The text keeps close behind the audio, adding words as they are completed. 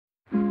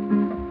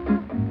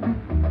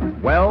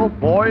Well,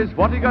 boys,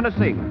 what are you gonna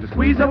sing? To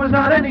squeeze there was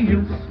not any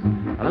use.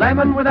 A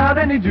lemon without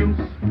any juice.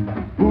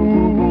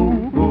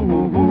 Boo, boo,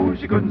 boo, boo.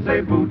 She couldn't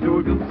say boo to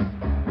a goose.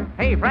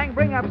 Hey, Frank,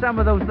 bring up some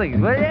of those things,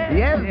 will you?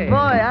 Yes, boy,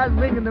 I was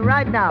thinking them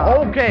right now.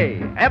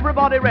 Okay,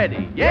 everybody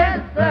ready?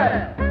 Yes,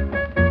 sir.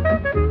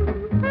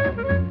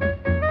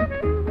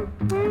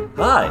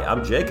 Hi,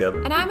 I'm Jacob.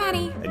 And I'm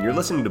Annie. And you're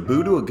listening to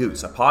Boo to a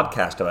Goose, a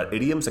podcast about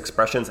idioms,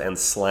 expressions, and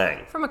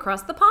slang. From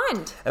across the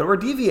pond. And we're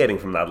deviating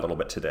from that a little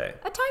bit today.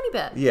 A tiny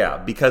bit. Yeah,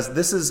 because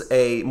this is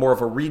more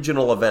of a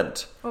regional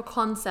event. Or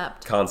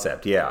concept.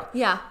 Concept, yeah.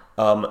 Yeah.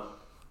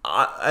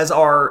 As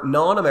our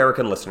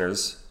non-American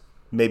listeners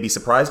may be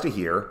surprised to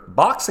hear,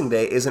 Boxing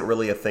Day isn't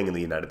really a thing in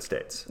the United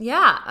States.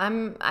 Yeah,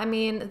 I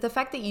mean, the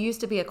fact that you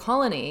used to be a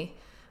colony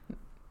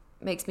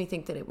makes me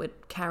think that it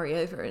would carry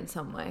over in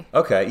some way.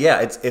 Okay,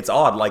 yeah, it's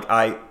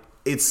odd.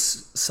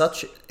 It's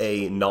such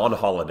a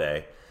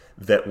non-holiday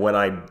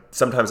that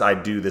sometimes I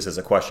do this as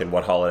a question,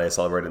 what holiday is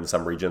celebrated in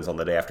some regions on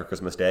the day after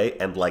Christmas Day,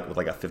 and with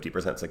a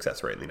 50%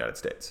 success rate in the United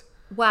States.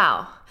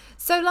 Wow.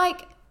 So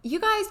you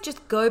guys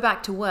just go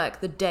back to work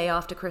the day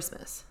after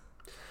Christmas?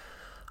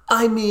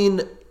 I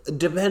mean,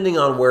 depending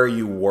on where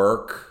you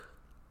work,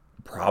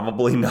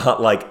 probably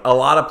not. A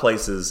lot of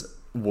places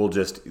will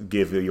just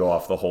give you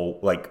off the whole,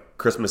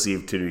 Christmas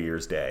Eve to New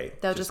Year's Day.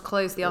 They'll just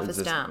close the office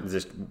down.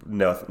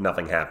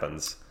 Nothing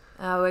happens.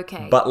 Oh,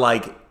 okay. But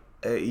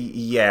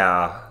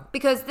yeah.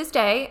 Because this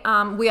day,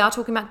 we are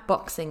talking about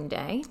Boxing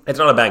Day. It's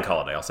not a bank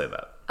holiday, I'll say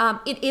that.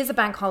 It is a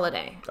bank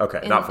holiday.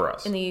 Okay, not for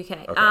us. In the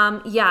UK.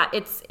 Okay. Yeah,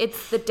 it's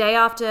the day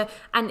after,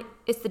 and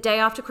it's the day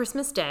after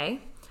Christmas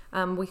Day.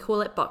 We call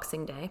it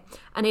Boxing Day.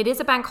 And it is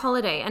a bank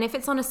holiday. And if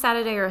it's on a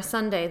Saturday or a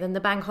Sunday, then the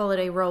bank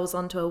holiday rolls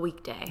onto a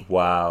weekday.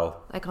 Wow.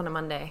 Like on a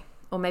Monday.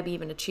 Or maybe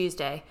even a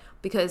Tuesday.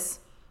 Because,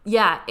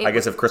 yeah. I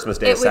guess if Christmas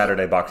Day is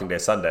Saturday, Boxing Day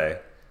is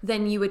Sunday.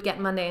 Then you would get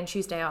Monday and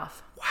Tuesday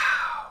off.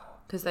 Wow.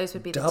 Because those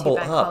would be the Double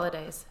two bank up.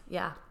 holidays.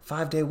 Yeah.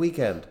 5-day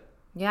weekend.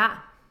 Yeah.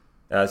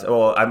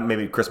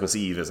 Maybe Christmas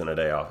Eve isn't a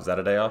day off. Is that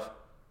a day off?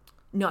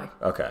 No.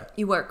 Okay.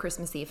 You work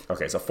Christmas Eve.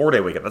 Okay, so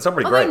 4-day weekend. That's not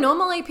pretty Although great.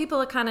 normally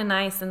people are kind of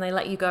nice and they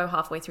let you go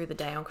halfway through the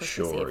day on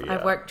Christmas Sure, Eve. yeah.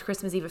 I've worked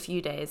Christmas Eve a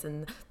few days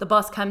and the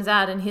boss comes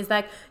out and he's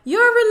like,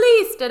 "You're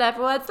released," and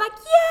everyone's like,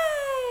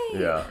 "Yay!"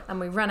 Yeah. And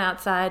we run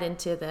outside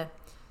into the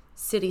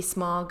city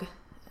smog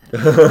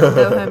and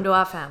go home to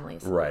our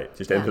families. Right.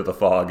 Just into the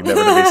fog,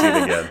 never to be seen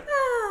again.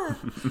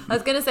 I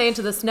was going to say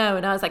into the snow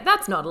and I was like,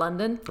 that's not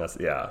London.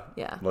 Yeah.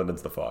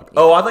 London's the fog.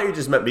 Yeah. Oh, I thought you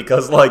just meant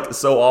because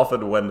so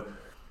often when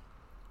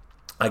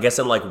I guess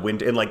in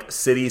winter in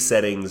city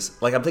settings,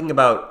 I'm thinking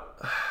about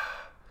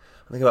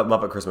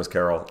Muppet Christmas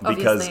Carol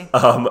because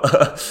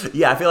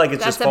yeah, I feel like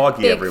it's just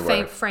foggy everywhere. That's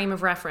a big frame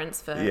of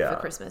reference for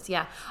Christmas.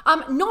 Yeah.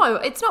 No,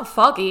 it's not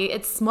foggy,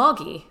 it's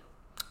smoggy.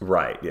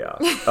 Right, yeah.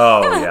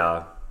 Oh,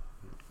 yeah.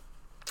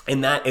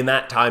 In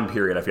that time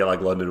period, I feel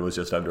like London was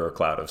just under a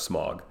cloud of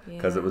smog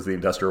because it was the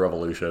Industrial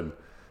Revolution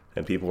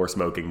and people were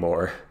smoking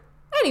more.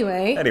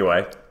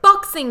 Anyway,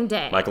 Boxing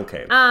Day. Michael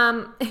Caine.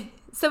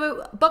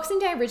 So Boxing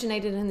Day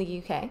originated in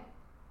the UK.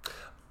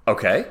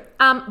 Okay.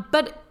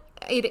 But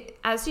it,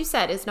 as you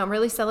said, it's not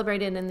really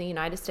celebrated in the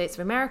United States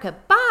of America,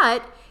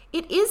 but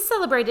it is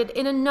celebrated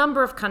in a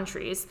number of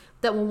countries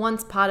that were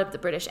once part of the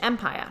British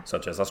Empire.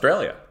 Such as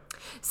Australia.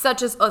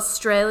 That's the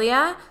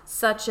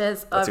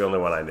only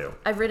one I knew.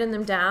 I've written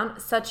them down.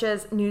 Such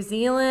as New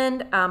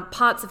Zealand,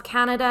 parts of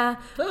Canada,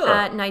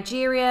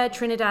 Nigeria,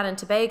 Trinidad and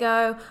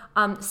Tobago.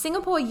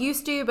 Singapore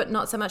used to, but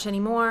not so much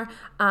anymore.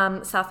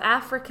 South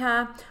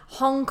Africa,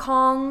 Hong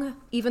Kong,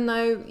 even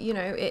though,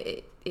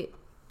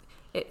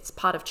 it's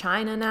part of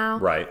China now.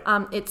 Right.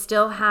 It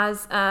still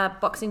has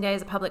Boxing Day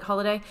as a public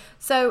holiday.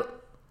 So,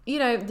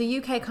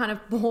 the UK kind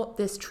of brought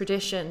this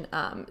tradition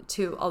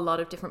to a lot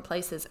of different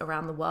places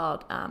around the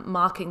world,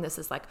 marking this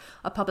as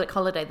a public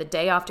holiday the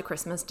day after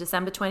Christmas,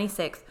 December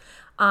 26th,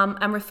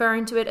 and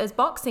referring to it as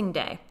Boxing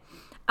Day.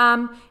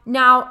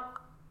 Now,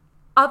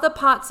 other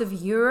parts of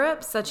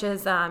Europe, such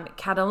as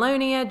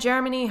Catalonia,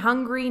 Germany,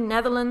 Hungary,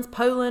 Netherlands,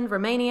 Poland,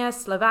 Romania,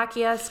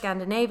 Slovakia,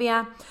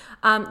 Scandinavia,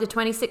 the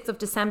 26th of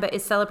December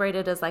is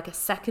celebrated as a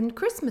second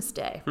Christmas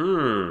Day.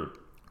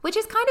 Which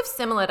is kind of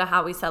similar to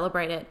how we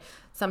celebrate it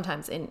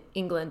sometimes in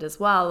England as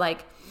well.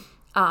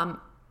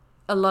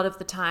 A lot of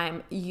the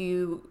time,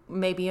 you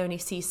maybe only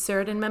see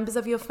certain members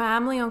of your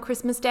family on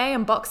Christmas Day,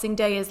 and Boxing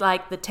Day is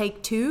the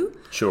take two.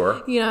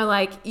 Sure.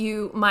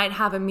 You might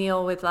have a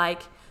meal with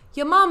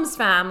your mom's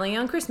family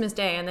on Christmas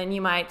Day, and then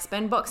you might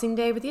spend Boxing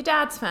Day with your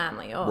dad's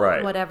family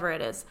or whatever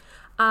it is.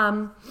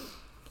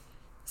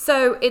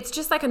 So it's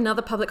just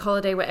another public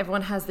holiday where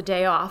everyone has the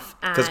day off.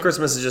 Because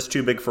Christmas is just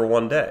too big for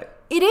one day.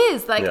 It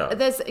is.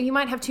 You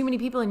might have too many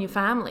people in your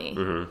family.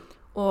 Mm-hmm.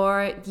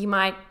 Or you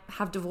might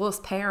have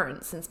divorced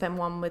parents and spend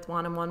one with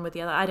one and one with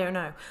the other. I don't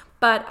know.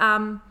 But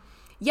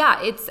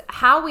it's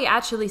how we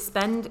actually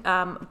spend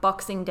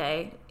Boxing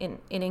Day in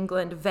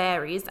England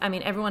varies. I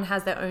mean, everyone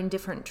has their own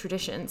different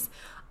traditions.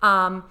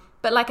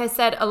 But like I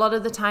said, a lot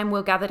of the time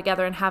we'll gather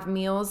together and have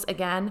meals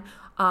again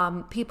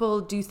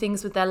People do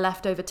things with their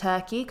leftover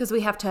turkey, because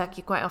we have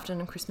turkey quite often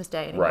on Christmas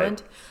Day in Right.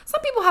 England.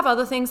 Some people have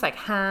other things like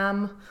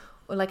ham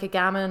or like a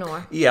gammon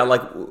or... Yeah,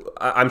 like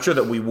I'm sure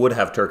that we would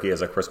have turkey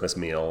as a Christmas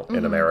meal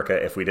in America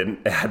if we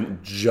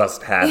hadn't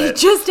just had You it.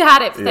 just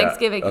had it for Yeah,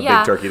 Thanksgiving. a Yeah.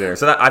 big turkey dinner.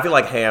 So I feel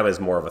like ham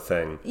is more of a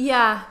thing.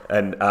 Yeah.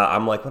 And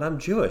I'm like, but I'm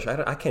Jewish.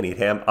 I can't eat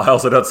ham. I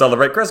also don't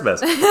celebrate Christmas.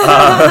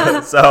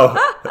 So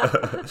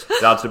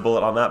dodged a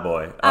bullet on that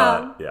boy.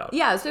 Yeah.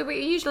 Yeah, so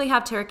we usually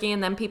have turkey,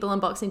 and then people on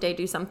Boxing Day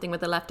do something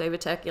with the leftover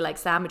turkey, like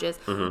sandwiches.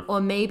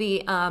 Or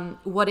maybe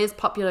what is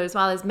popular as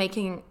well is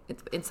making,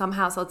 in some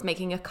households,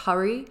 making a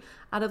curry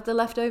out of the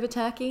leftover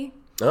turkey.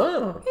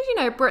 Oh, Because, you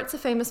know, Brits are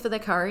famous for their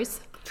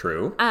curries.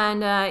 true.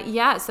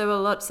 And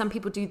so some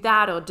people do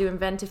that, or do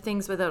inventive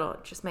things with it, or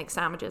just make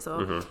sandwiches.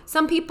 Or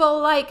some people,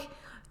 like,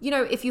 you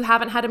know, if you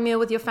haven't had a meal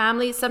with your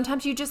family,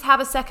 sometimes you just have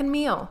a second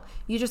meal.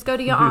 You just go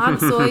to your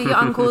aunts or your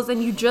uncles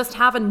and you just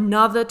have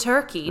another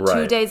turkey 2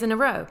 Right. days in a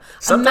row.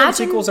 Sometimes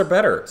sequels are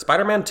better.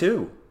 Spider-Man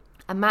 2.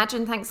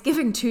 Imagine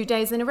Thanksgiving 2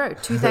 days in a row,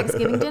 2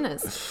 Thanksgiving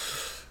dinners.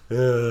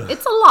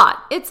 It's a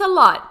lot. It's a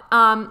lot.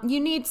 You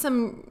need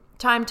some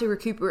time to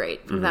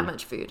recuperate from that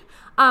much food.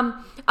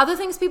 Other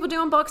things people do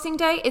on Boxing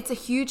Day, it's a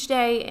huge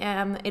day.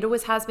 It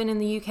always has been in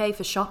the UK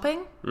for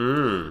shopping.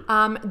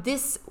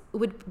 This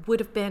would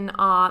have been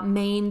our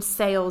main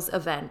sales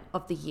event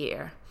of the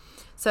year.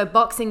 So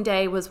Boxing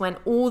Day was when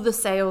all the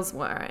sales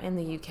were in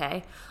the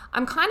UK.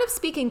 I'm kind of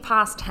speaking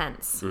past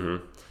tense.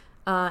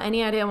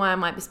 Any idea why I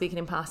might be speaking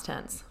in past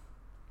tense?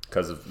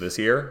 Because of this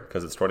year?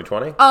 Because it's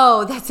 2020?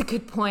 Oh, that's a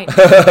good point.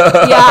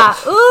 Yeah.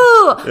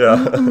 Ooh.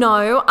 Yeah.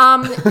 No.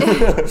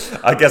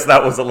 I guess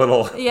that was a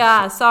little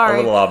Sorry. a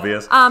little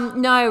obvious.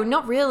 No,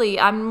 not really.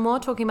 I'm more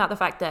talking about the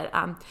fact that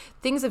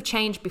things have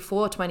changed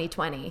before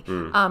 2020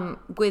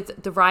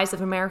 with the rise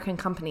of American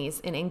companies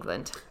in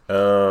England.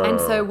 And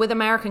so with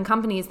American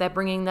companies, they're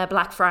bringing their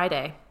Black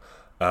Friday.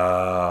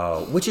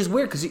 Which is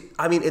weird because,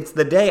 it's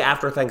the day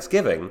after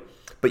Thanksgiving,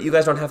 but you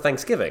guys don't have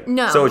Thanksgiving.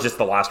 No. So it's just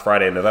the last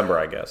Friday in November,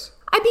 I guess.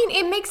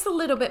 It makes a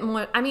little bit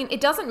more...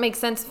 it doesn't make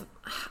sense...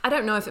 I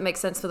don't know if it makes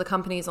sense for the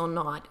companies or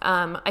not.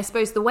 I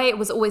suppose the way it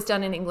was always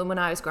done in England when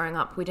I was growing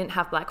up, we didn't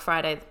have Black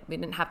Friday. We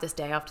didn't have this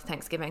day after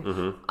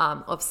Thanksgiving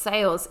of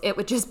sales. It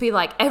would just be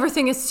like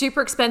everything is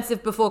super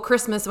expensive before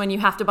Christmas when you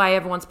have to buy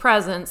everyone's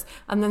presents.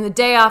 And then the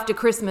day after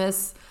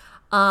Christmas,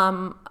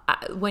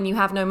 when you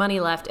have no money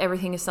left,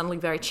 everything is suddenly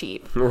very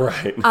cheap.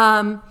 Right.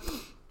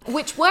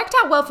 Which worked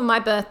out well for my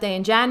birthday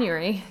in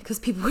January because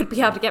people would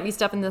be able to get me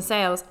stuff in the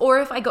sales. Or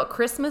if I got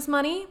Christmas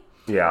money,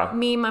 yeah.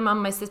 me, my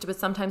mum, my sister would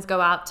sometimes go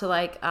out to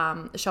like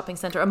a shopping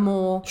center, a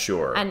mall.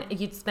 Sure. And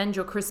you'd spend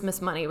your Christmas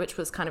money, which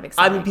was kind of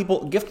exciting.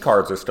 Gift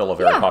cards are still a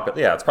very popular.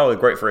 Yeah, it's probably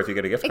great for if you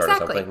get a gift card or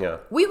Exactly. something. Yeah.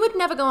 We would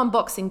never go on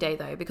Boxing Day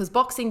though, because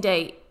Boxing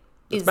Day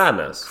is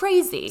madness.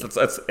 Crazy.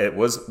 It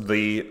was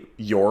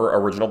your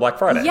original Black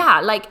Friday.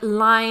 Yeah, like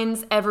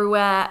lines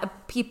everywhere,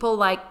 people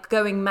like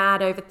going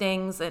mad over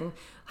things and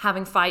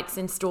having fights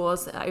in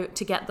stores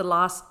to get the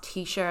last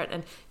t-shirt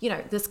and,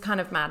 this kind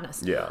of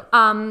madness. Yeah.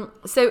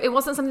 So it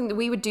wasn't something that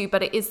we would do,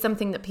 but it is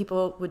something that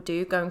people would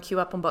do, go and queue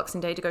up on Boxing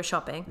Day to go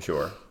shopping.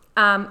 Sure.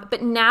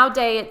 But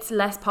nowadays it's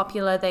less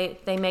popular.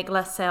 They make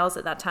less sales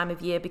at that time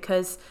of year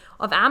because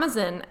of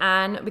Amazon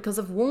and because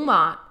of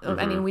Walmart.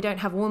 We don't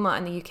have Walmart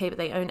in the UK, but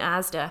they own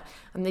Asda,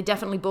 and they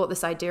definitely bought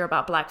this idea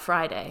about Black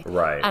Friday,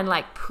 right? And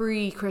like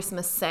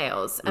pre-Christmas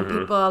sales, and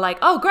people are like,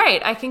 "Oh,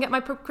 great! I can get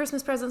my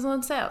Christmas presents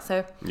on sale."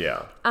 So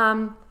yeah.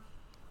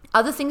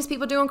 Other things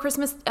people do on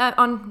Boxing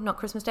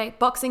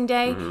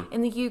Day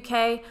in the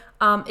UK.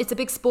 It's a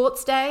big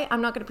sports day.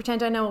 I'm not going to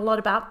pretend I know a lot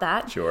about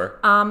that. Sure.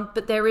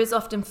 But there is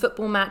often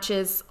football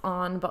matches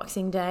on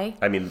Boxing Day.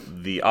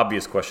 The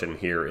obvious question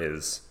here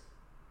is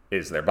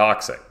there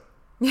boxing?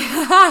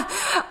 Not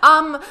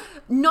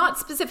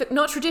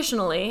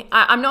traditionally.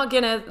 I'm not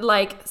going to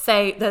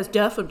say there's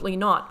definitely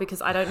not because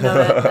I don't know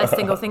a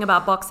single thing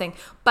about boxing,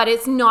 but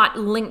it's not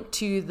linked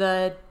to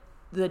the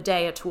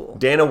day at all.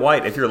 Dana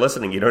White, if you're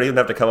listening, you don't even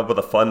have to come up with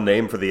a fun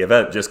name for the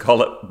event. Just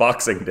call it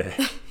Boxing Day.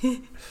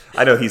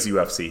 I know he's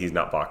UFC. He's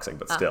not boxing,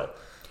 but still.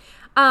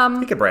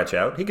 He could branch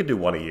out. He could do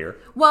one a year.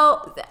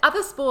 Well, the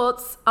other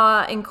sports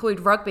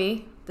include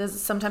rugby. There's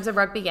sometimes a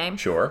rugby game.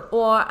 Sure.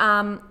 Or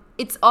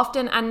it's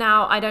often, and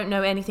now I don't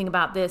know anything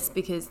about this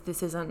because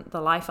this isn't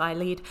the life I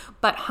lead,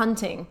 but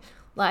hunting.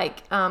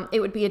 It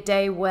would be a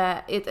day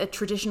where it's a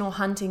traditional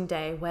hunting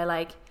day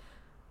where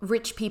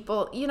rich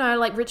people,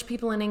 rich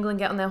people in England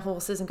get on their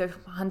horses and go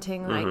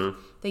hunting.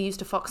 They used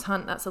to fox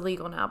hunt. That's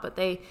illegal now, but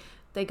they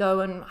go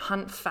and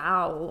hunt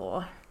fowl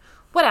or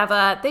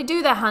whatever. They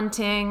do their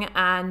hunting,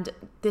 and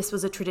this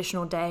was a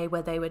traditional day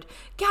where they would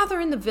gather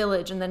in the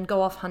village and then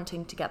go off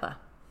hunting together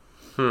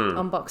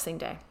on Boxing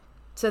Day.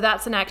 So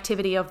that's an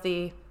activity of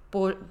the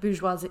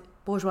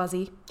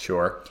bourgeoisie.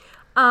 Sure.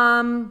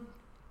 That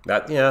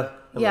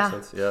makes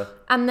sense. Yeah.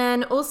 And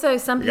then also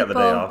some you people... got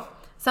the day off.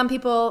 Some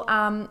people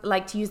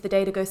like to use the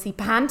day to go see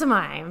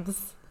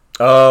pantomimes.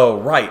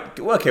 Oh, right.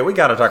 Okay, have we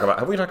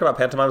talked about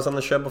pantomimes on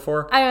the show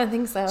before? I don't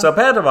think so. So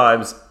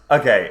pantomimes,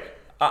 okay,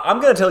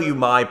 I'm going to tell you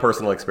my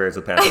personal experience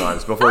with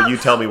pantomimes before you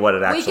tell me what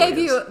it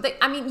actually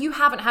is. You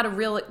haven't had a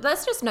real,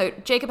 let's just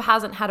note, Jacob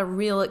hasn't had a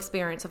real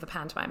experience of a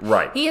pantomime.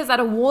 Right. He has had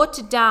a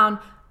watered down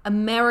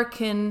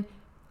American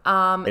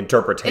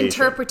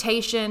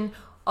interpretation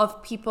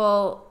of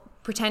people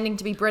pretending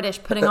to be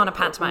British putting on a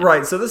pantomime.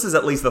 Right, so this is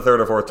at least the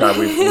third or fourth time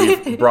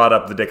we've brought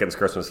up the Dickens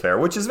Christmas Fair,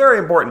 which is very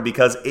important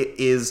because it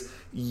is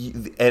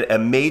a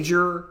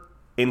major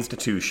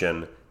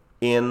institution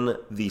in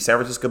the San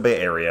Francisco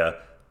Bay Area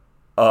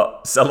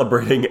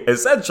celebrating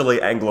essentially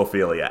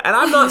Anglophilia. And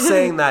I'm not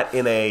saying that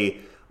in a,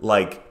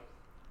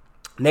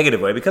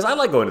 negative way, because I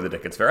like going to the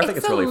Dickens Fair. I think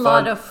it's really fun. It's a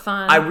lot of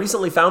fun. I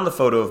recently found the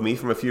photo of me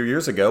from a few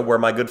years ago where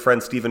my good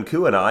friend Stephen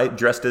Koo and I,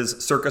 dressed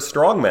as circus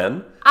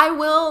strongmen. I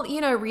will,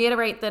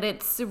 reiterate that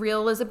it's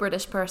surreal as a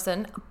British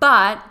person,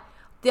 but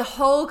the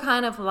whole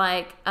kind of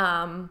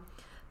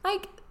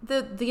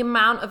the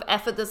amount of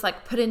effort that's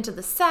put into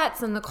the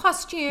sets and the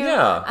costume,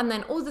 and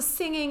then all the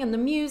singing and the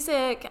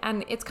music,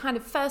 and it's kind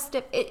of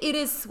festive. It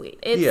is sweet.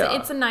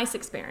 It's a nice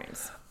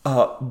experience.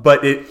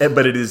 But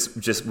it is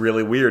just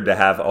really weird to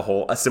have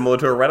similar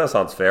to a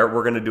Renaissance fair.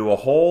 We're going to do a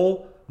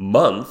whole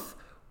month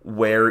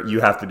where you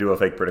have to do a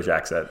fake British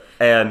accent,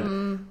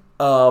 and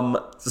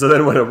so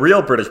then when a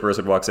real British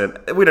person walks in,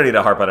 we don't need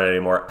to harp on it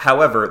anymore.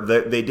 However,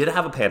 they did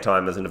have a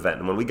pantomime as an event,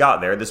 and when we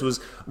got there, this was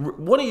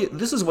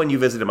when you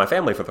visited my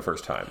family for the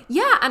first time.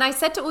 Yeah, and I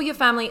said to all your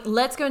family,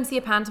 let's go and see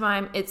a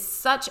pantomime. It's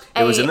such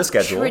it was in the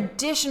schedule.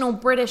 Traditional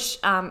British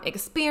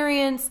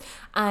experience,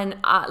 and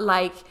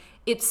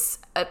it's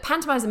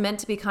pantomimes are meant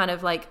to be kind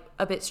of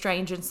a bit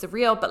strange and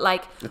surreal, but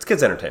it's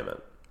kids'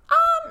 entertainment.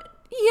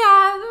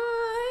 Yeah.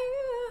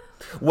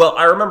 Well,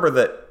 I remember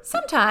that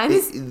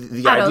sometimes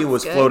the idea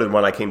was floated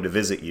when I came to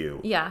visit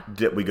you. Yeah.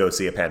 Did we go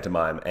see a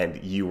pantomime?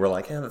 And you were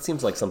like, that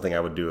seems like something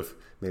I would do if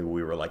maybe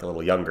we were a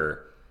little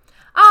younger.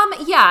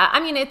 Yeah, I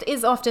mean, it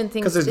is often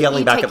things... Because there's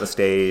yelling back at the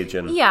stage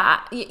and...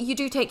 Yeah, you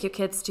do take your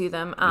kids to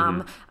them.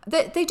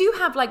 They do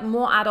have,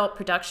 more adult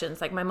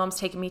productions. My mom's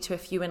taken me to a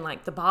few in,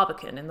 the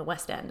Barbican in the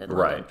West End in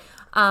London.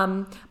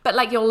 Right.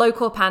 But, your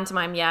local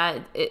pantomime,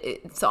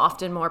 it's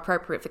often more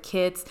appropriate for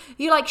kids.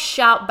 You,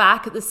 shout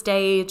back at the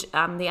stage.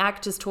 The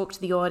actors talk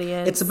to the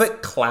audience. It's a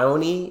bit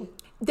clowny.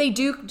 They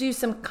do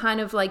some kind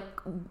of,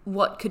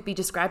 what could be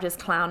described as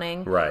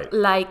clowning. Right.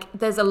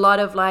 There's a lot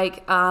of,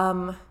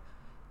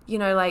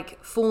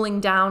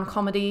 falling down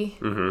comedy.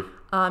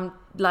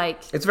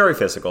 It's very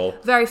physical.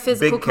 Very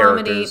physical big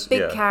comedy, big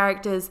yeah.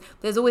 characters.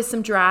 There's always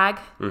some drag.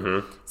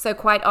 So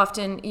quite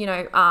often,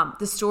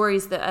 the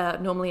stories that are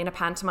normally in a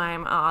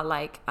pantomime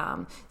are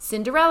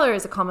Cinderella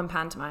is a common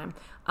pantomime.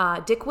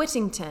 Dick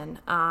Whittington.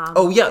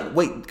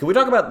 Wait, can we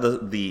talk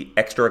about the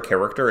extra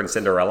character in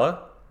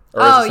Cinderella?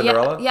 Or is it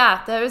Cinderella?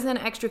 Yeah, there is an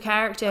extra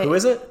character. Who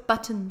is it?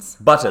 Buttons.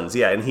 Buttons,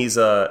 yeah, and he's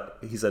a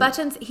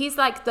Buttons. He's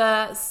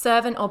the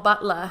servant or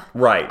butler,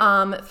 right?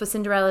 For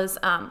Cinderella's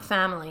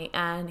family,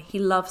 and he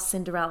loves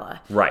Cinderella,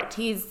 right?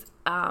 He's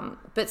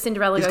but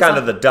Cinderella. He's goes kind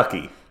off, of the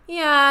ducky.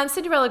 Yeah, and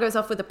Cinderella goes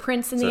off with the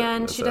prince in the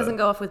end. She doesn't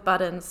go off with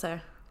Buttons,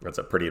 so. That's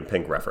a Pretty in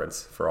Pink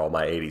reference for all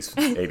my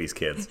 80s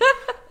kids.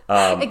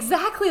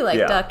 Exactly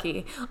like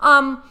Ducky.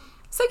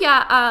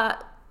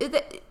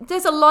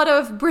 There's a lot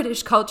of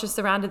British culture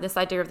surrounding this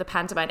idea of the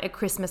pantomime at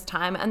Christmas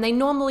time, and they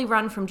normally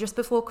run from just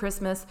before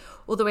Christmas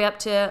all the way up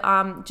to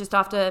just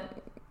after,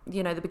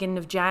 the beginning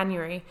of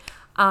January.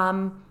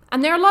 And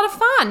they're a lot of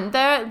fun.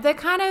 They're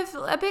kind of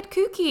a bit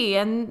kooky,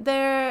 and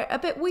they're a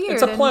bit weird.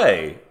 It's a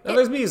play, and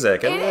there's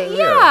music. And,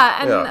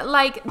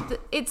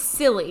 it's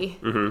silly.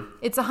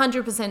 It's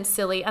 100%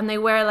 silly, and they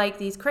wear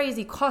these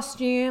crazy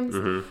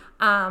costumes.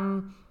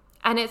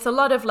 And it's a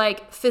lot of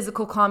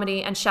physical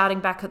comedy and shouting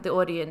back at the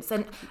audience,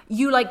 and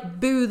you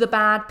boo the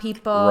bad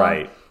people,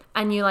 right?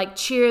 And you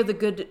cheer the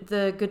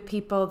good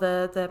people,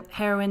 the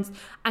heroines,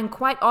 and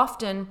quite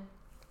often,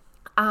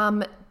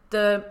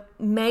 the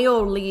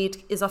male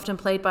lead is often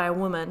played by a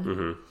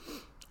woman,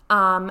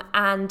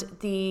 and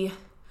the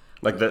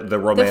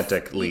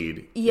romantic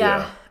lead,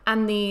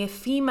 and the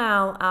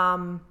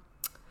female.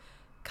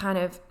 Kind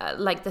of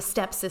the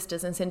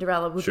stepsisters in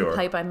Cinderella would be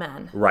played by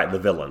men. Right, the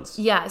villains.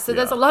 Yeah, so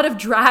there's a lot of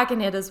drag in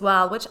it as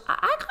well, which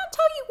I can't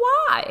tell you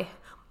why.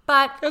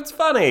 But it's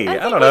funny. I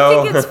don't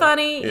know. I think it's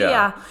funny.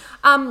 Yeah.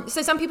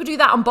 So some people do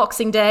that on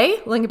Boxing Day.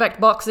 Linking back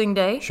to Boxing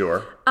Day.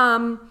 Sure.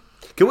 Can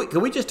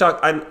we just talk?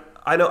 I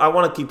know I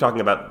want to keep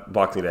talking about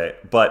Boxing Day,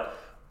 but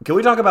can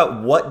we talk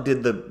about what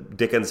did the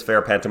Dickens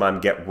Fair pantomime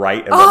get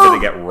right and what did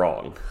it get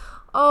wrong?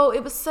 Oh,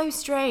 it was so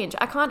strange.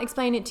 I can't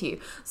explain it to you.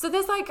 So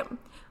there's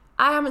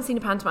I haven't seen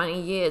a pantomime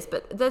in years,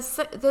 but there's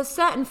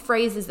certain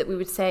phrases that we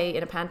would say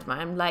in a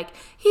pantomime, like,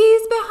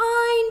 he's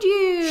behind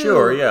you.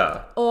 Sure,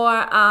 yeah.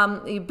 Or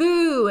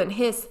boo and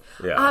hiss.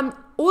 Yeah.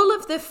 All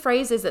of the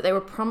phrases that they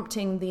were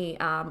prompting the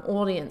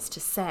audience to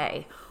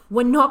say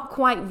were not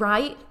quite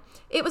right.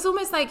 It was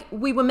almost like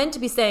we were meant to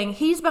be saying,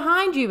 he's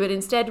behind you, but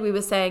instead we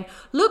were saying,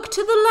 look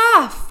to the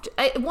left.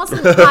 It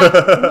wasn't like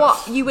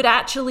what you would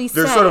actually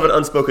say. There's sort of an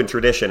unspoken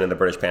tradition in the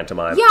British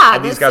pantomime. Yeah.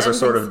 And these guys are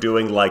sort of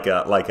doing like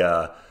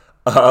a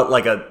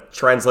like a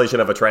translation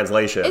of a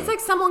translation. It's like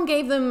someone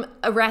gave them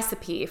a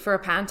recipe for a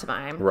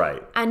pantomime.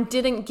 Right. And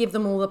didn't give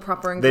them all the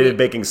proper They ingredients. did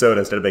baking soda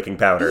instead of baking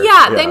powder.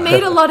 Yeah, they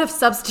made a lot of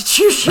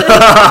substitution.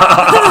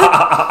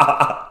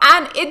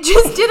 And it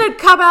just didn't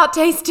come out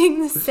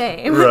tasting the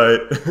same.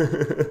 Right.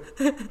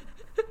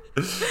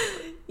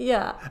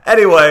 Yeah.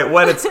 Anyway,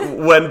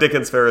 when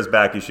Dickens Fair is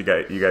back,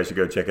 you guys should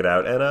go check it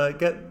out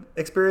and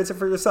experience it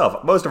for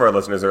yourself. Most of our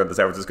listeners are in the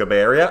San Francisco Bay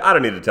Area. I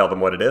don't need to tell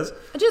them what it is.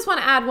 I just want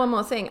to add one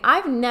more thing.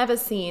 I've never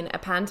seen a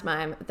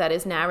pantomime that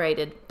is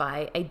narrated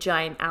by a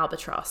giant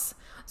albatross.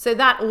 So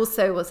that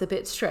also was a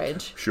bit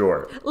strange.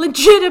 Sure.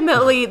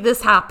 Legitimately,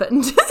 this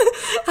happened.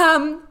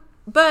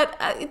 But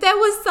there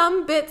was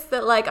some bits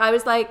that, like, I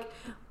was like,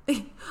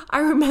 I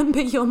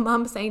remember your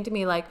mum saying to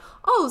me, like,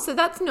 oh, so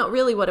that's not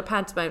really what a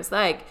pantomime's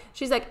like.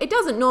 She's like, it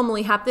doesn't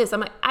normally have this.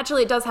 I'm like,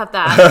 actually, it does have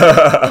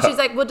that. And she's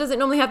like, well, does it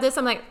normally have this?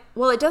 I'm like,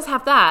 well, it does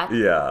have that.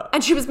 Yeah.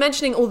 And she was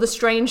mentioning all the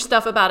strange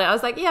stuff about it. I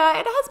was like, yeah,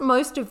 it has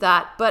most of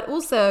that, but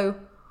also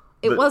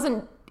it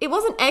wasn't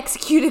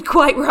executed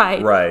quite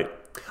right. Right.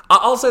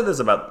 I'll say this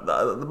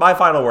about my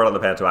final word on the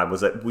pantomime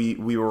was that we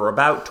were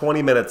about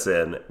 20 minutes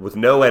in with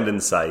no end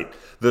in sight.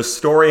 The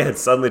story had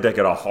suddenly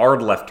taken a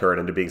hard left turn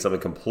into being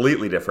something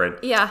completely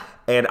different. Yeah.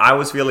 And I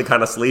was feeling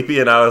kind of sleepy,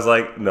 and I was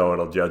like, no one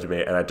will judge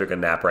me. And I took a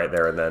nap right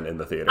there and then in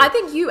the theater. I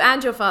think you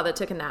and your father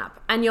took a nap,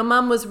 and your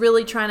mum was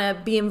really trying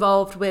to be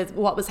involved with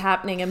what was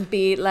happening and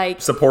be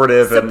like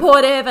supportive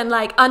and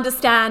like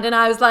understand. And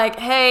I was like,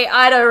 hey,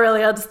 I don't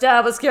really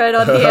understand what's going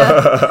on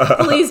here.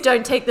 Please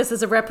don't take this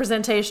as a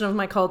representation of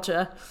my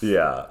culture.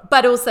 Yeah.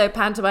 But also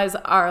pantomimes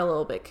are a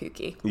little bit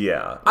kooky.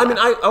 Yeah. I mean,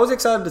 I was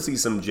excited to see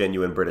some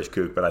genuine British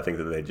kook, but I think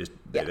that they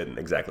didn't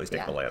exactly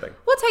stick the landing.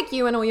 We'll take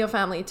you and all your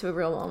family to a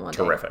real one day.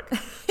 Terrific.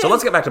 So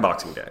let's get back to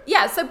Boxing Day.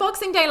 Yeah, so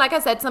Boxing Day, like I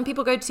said, some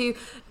people go to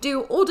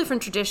do all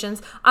different traditions.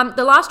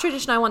 The last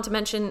tradition I want to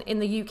mention in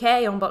the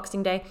UK on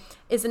Boxing Day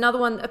is another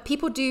one.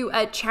 People do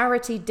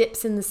charity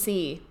dips in the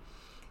sea.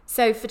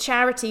 So for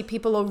charity,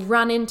 people will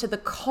run into the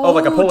cold... Oh,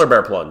 like a polar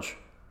bear plunge.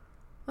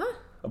 What?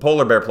 A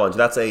polar bear plunge.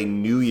 That's a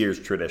New Year's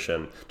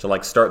tradition to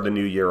like start the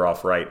new year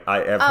off right.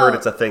 I've heard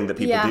it's a thing that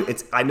people do.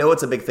 I know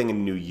it's a big thing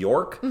in New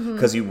York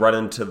because you run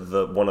into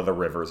one of the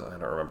rivers. I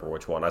don't remember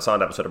which one. I saw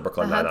an episode of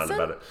Brooklyn Nine-Nine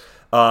about it.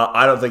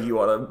 I don't think you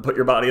want to put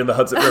your body in the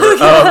Hudson River.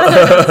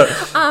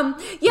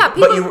 Yeah,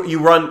 people...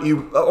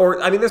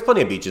 But I mean, there's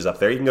plenty of beaches up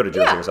there. You can go to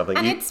Jersey or something.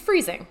 And it's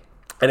freezing.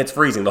 And it's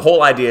freezing. The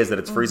whole idea is that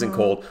it's freezing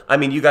cold. I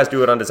mean, you guys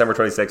do it on December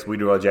 26th. We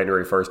do it on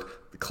January 1st.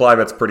 The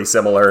climate's pretty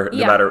similar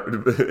no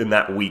matter in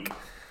that week.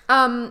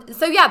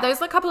 So yeah,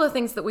 there's a couple of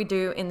things that we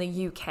do in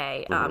the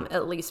UK,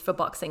 at least for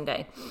Boxing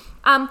Day.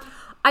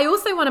 I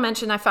also want to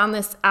mention, I found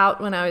this out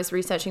when I was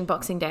researching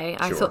Boxing Day.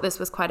 I thought this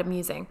was quite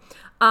amusing.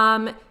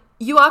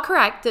 You are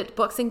correct that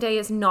Boxing Day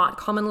is not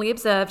commonly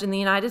observed in the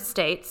United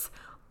States,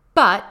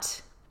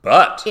 but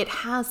it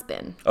has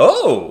been.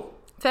 Oh!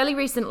 Fairly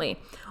recently.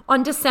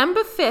 On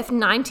December 5th,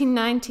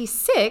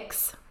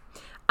 1996,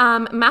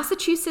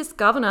 Massachusetts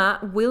Governor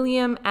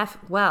William F.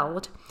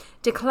 Weld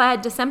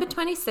declared December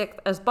 26th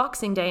as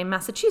Boxing Day in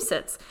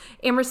Massachusetts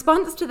in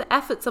response to the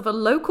efforts of a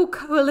local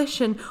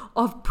coalition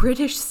of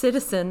British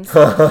citizens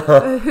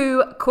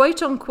who,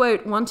 quote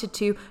unquote, wanted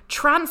to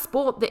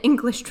transport the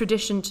English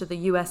tradition to the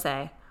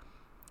USA.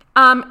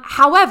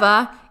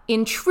 However,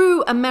 in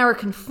true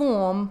American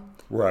form,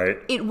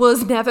 it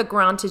was never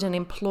granted an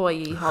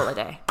employee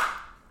holiday.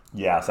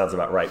 Yeah, sounds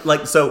about right.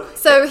 Like so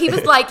he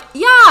was like,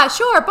 yeah,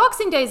 sure,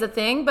 Boxing Day's a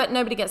thing, but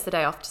nobody gets the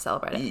day off to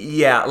celebrate it.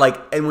 Yeah, like,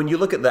 and when you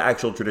look at the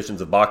actual traditions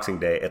of Boxing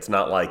Day, it's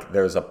not like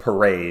there's a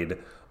parade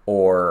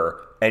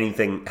or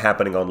anything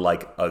happening on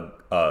like a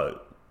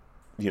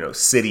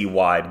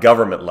citywide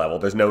government level.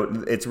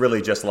 It's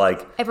really just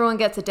like everyone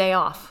gets a day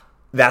off.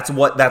 That's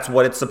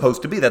what it's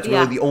supposed to be. That's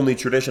really the only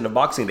tradition of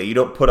Boxing Day. You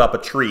don't put up a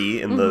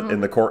tree in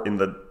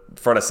the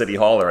front of City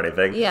Hall or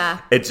anything. Yeah.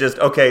 It's just,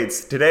 okay,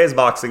 today is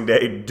Boxing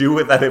Day. Do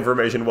with that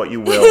information what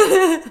you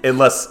will.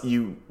 Unless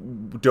you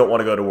don't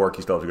want to go to work,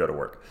 you still have to go to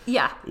work.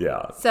 Yeah.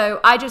 Yeah. So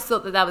I just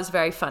thought that was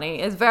very funny.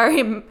 It's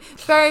very,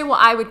 very what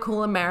I would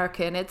call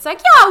American. It's like,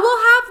 yeah, we'll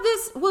have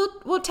this,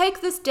 we'll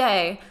take this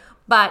day,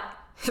 but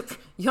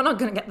you're not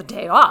going to get the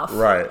day off.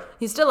 Right.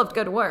 You still have to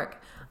go to work.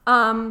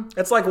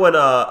 It's like when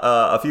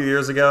a few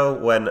years ago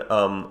when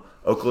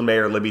Oakland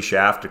Mayor Libby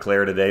Schaaf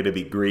declared a day to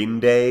be Green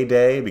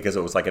Day because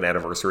it was like an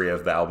anniversary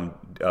of the album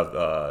of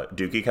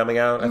Dookie coming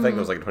out. I think it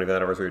was like the 25th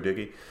anniversary of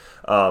Dookie.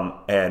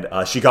 And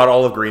she got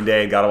all of Green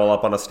Day and got them all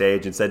up on a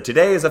stage and said,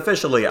 "Today is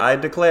officially, I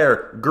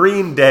declare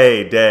Green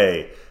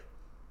Day."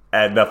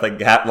 And nothing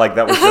like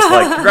that was just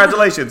like,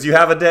 congratulations, you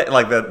have a day.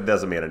 Like, that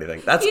doesn't mean anything.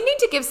 You need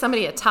to give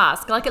somebody a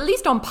task. Like, at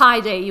least on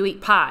Pie Day, you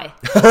eat pie.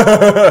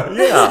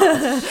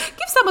 Yeah.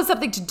 Give someone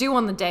something to do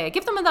on the day.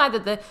 Give them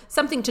either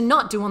something to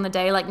not do on the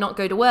day, like not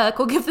go to work,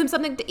 or give them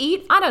something to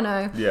eat. I don't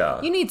know.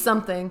 Yeah. You need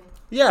something.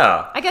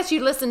 Yeah. I guess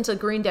you listen to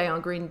Green Day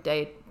on Green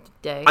Day.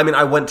 I mean,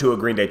 I went to a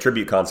Green Day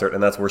tribute concert,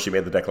 and that's where she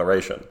made the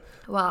declaration.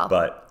 Wow.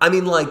 But, I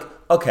mean, like,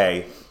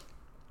 okay,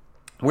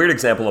 weird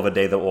example of a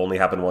day that will only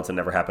happen once and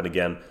never happen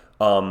again.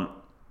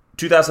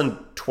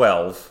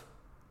 2012,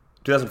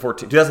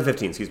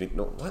 2015, excuse me.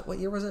 No, what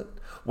year was it?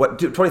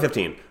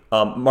 2015.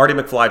 Marty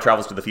McFly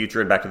travels to the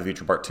future in Back to the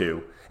Future Part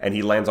 2, and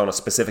he lands on a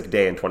specific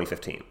day in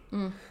 2015.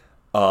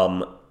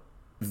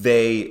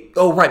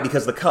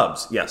 Because the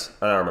Cubs. Yes,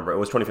 I remember. It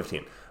was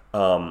 2015.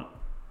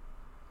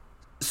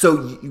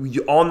 So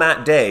you, on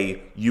that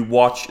day,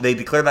 they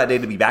declare that day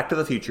to be Back to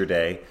the Future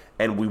Day,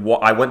 and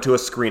I went to a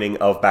screening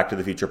of Back to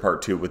the Future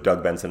Part 2 with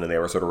Doug Benson, and they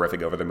were sort of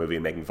riffing over the movie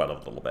and making fun of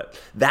it a little bit.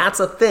 That's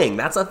a thing.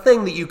 That's a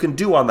thing that you can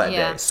do on that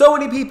day. So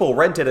many people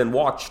rented and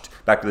watched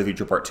Back to the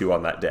Future Part 2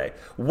 on that day.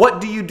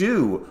 What do you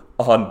do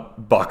on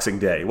Boxing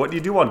Day? What do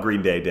you do on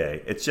Green Day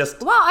Day? It's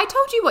just... Well, I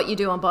told you what you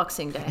do on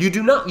Boxing Day. You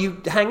do not.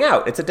 You hang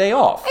out. It's a day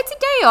off. It's a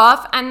day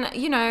off, and,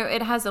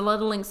 it has a lot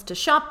of links to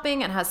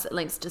shopping. It has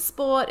links to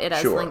sport. It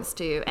has links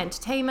to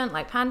entertainment,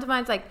 like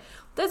pantomimes. Like,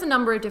 there's a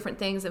number of different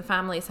things, and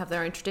families have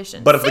their own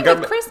traditions. But if the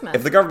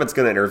government's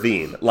going to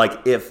intervene,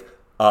 like if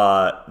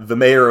the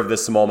mayor of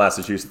this small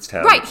Massachusetts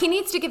town... Right, he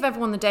needs to give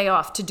everyone the day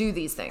off to do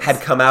these things.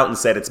 ...had come out and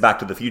said it's Back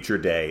to the Future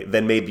Day,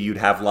 then maybe you'd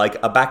have, like,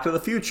 a Back to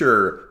the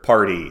Future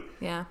party.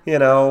 Yeah.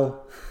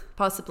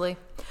 Possibly.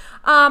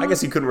 I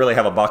guess you couldn't really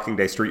have a Boxing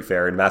Day street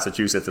fair in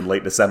Massachusetts in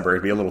late December.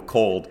 It'd be a little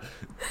cold.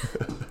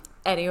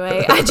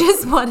 Anyway, I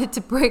just wanted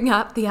to bring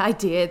up the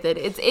idea that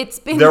it's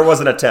been... There was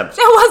an attempt.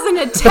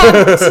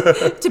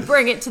 To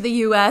bring it to the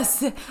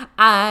U.S.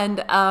 And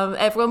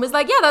everyone was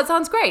like, yeah, that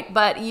sounds great,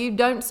 but you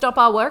don't stop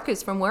our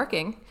workers from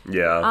working.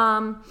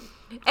 Yeah.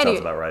 Anyway, sounds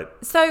about right.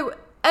 So,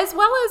 as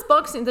well as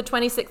the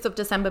 26th of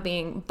December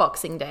being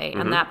Boxing Day,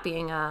 and that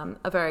being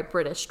a very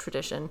British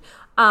tradition,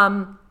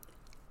 and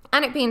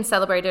it being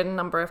celebrated in a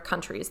number of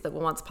countries that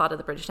were once part of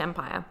the British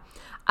Empire,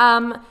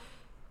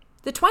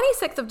 the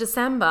 26th of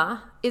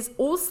December is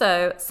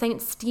also St.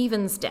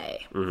 Stephen's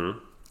Day.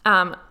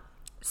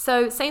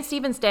 So St.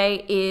 Stephen's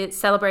Day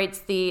celebrates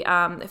the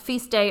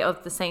feast day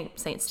of the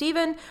Saint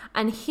Stephen,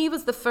 and he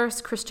was the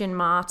first Christian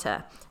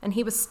martyr, and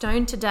he was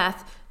stoned to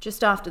death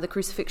just after the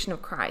crucifixion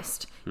of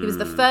Christ. He was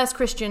the first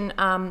Christian...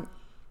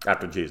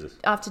 After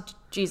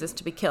Jesus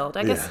to be killed.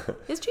 I guess,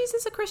 is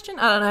Jesus a Christian?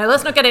 I don't know.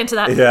 Let's not get into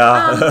that.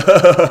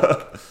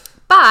 Yeah.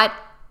 But...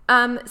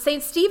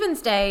 St.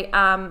 Stephen's Day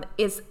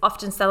is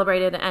often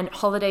celebrated, and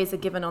holidays are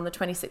given on the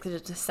 26th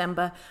of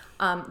December.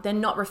 They're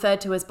not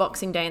referred to as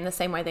Boxing Day in the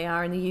same way they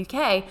are in the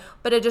UK,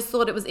 but I just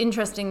thought it was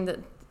interesting that,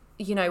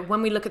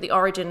 when we look at the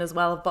origin as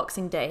well of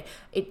Boxing Day,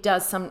 it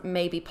does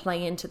maybe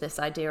play into this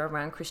idea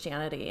around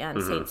Christianity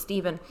and St.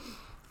 Stephen.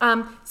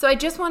 So I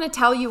just want to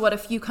tell you what a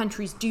few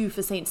countries do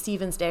for St.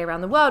 Stephen's Day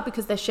around the world,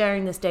 because they're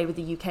sharing this day with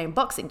the UK and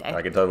Boxing Day.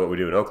 I can tell you what we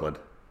do in Oakland.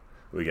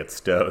 We get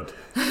stoned.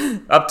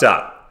 Up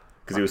top.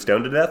 Because he was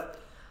stoned to death?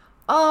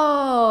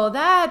 Oh,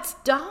 that's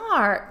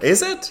dark.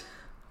 Is it?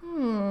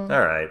 All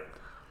right.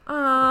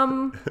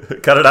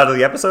 Cut it out of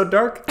the episode,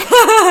 dark?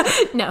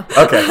 No.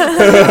 Okay.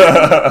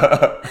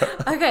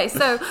 Okay,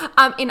 so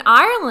in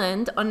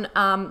Ireland,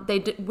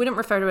 they wouldn't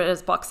refer to it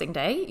as Boxing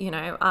Day.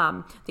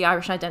 The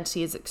Irish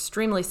identity is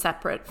extremely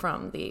separate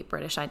from the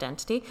British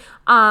identity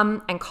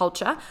and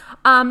culture.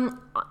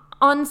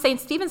 On St.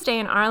 Stephen's Day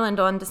in Ireland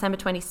on December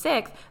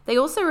 26th, they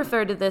also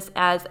refer to this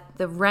as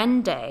the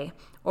Wren Day,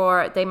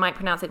 or they might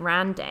pronounce it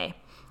Rand Day.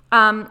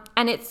 And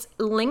it's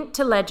linked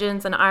to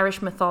legends and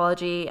Irish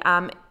mythology.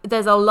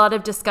 There's a lot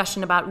of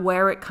discussion about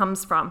where it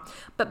comes from.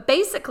 But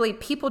basically,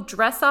 people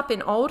dress up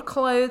in old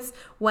clothes,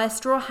 wear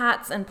straw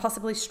hats, and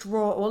possibly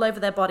straw all over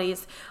their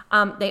bodies.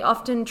 They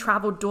often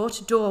travel door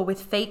to door with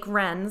fake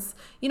wrens.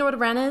 You know what a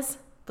wren is?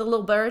 The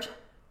little bird?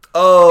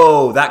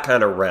 Oh, that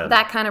kind of wren.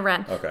 That kind of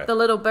wren. Okay. The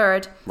little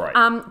bird.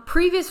 Right.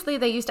 Previously,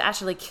 they used to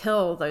actually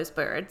kill those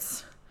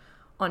birds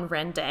on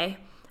Wren Day.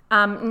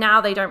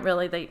 Now they don't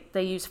really,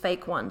 they use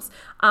fake ones.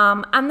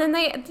 And then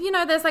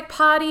there's like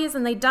parties,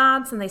 and they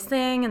dance and they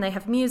sing and they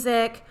have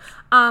music.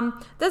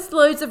 There's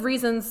loads of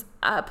reasons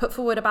put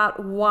forward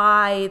about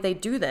why they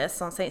do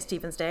this on St.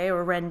 Stephen's Day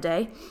or Wren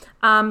Day.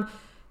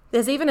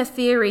 There's even a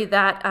theory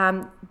that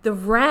the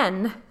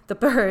wren, the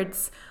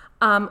birds,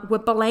 were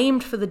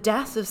blamed for the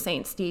death of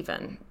St.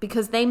 Stephen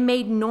because they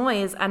made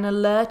noise and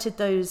alerted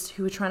those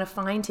who were trying to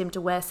find him to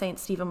where St.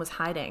 Stephen was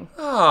hiding.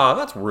 Oh,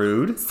 that's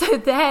rude. So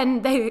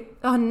then they,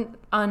 on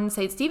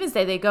St. Stephen's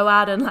Day, they go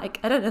out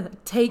and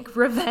take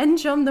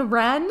revenge on the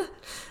wren,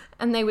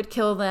 and they would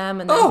kill them,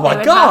 and then oh my they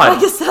would God.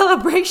 have a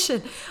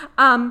celebration.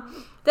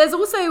 There's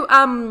also,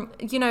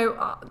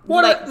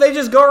 what? They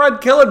just go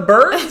around killing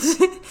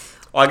birds?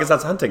 Well, I guess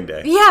that's hunting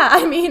day. Yeah,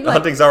 I mean...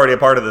 hunting's already a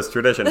part of this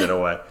tradition in a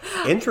way.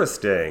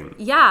 Interesting.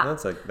 Yeah.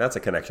 That's a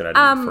connection I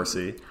didn't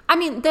foresee. I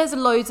mean, there's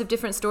loads of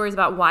different stories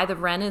about why the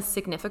wren is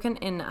significant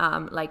in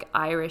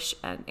Irish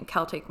and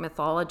Celtic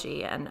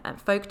mythology and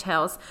folk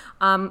tales.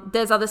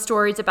 There's other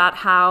stories about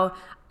how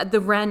the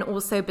wren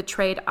also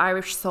betrayed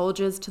Irish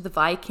soldiers to the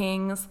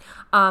Vikings.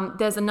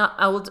 There's an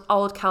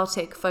old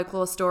Celtic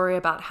folklore story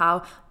about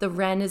how the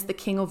wren is the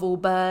king of all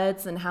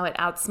birds and how it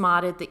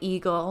outsmarted the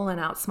eagle and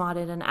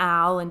outsmarted an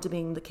owl into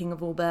being the king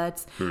of all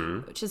birds,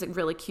 which is a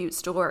really cute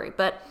story.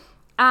 But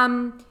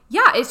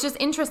it's just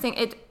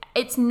interesting.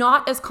 It's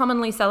not as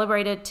commonly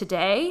celebrated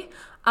today,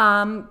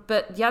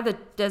 But yeah,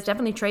 there's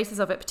definitely traces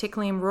of it,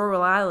 particularly in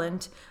rural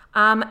Ireland.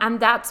 And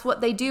that's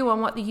what they do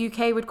on what the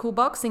UK would call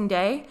Boxing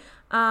Day,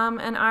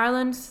 and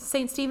Ireland,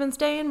 St. Stephen's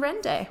Day and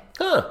Wren Day.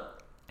 Huh.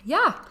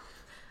 Yeah.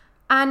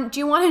 And do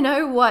you want to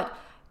know what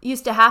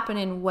used to happen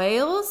in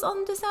Wales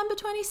on December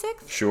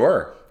 26th?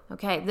 Sure.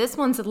 Okay, this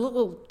one's a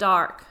little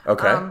dark.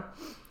 Okay.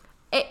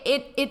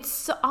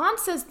 It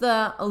answers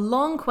the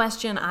long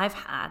question I've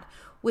had,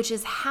 which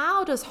is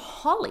how does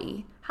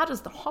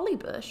the holly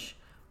bush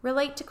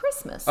relate to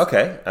Christmas?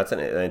 Okay, that's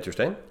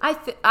interesting.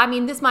 I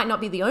mean, this might not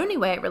be the only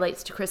way it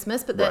relates to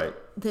Christmas, but Right.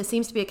 there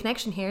seems to be a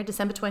connection here,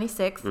 December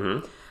 26th.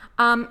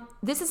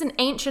 This is an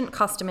ancient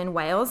custom in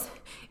Wales.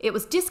 It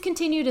was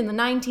discontinued in the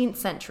 19th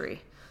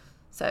century.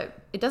 So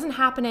it doesn't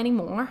happen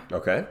anymore.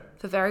 Okay.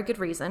 For very good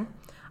reason.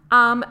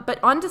 But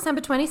on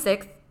December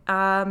 26th,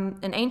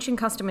 an ancient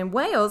custom in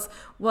Wales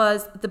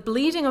was the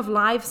bleeding of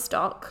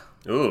livestock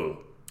Ooh.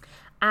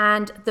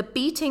 and the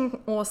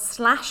beating or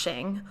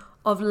slashing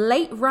of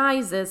late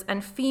risers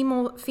and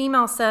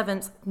female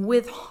servants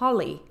with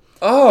holly.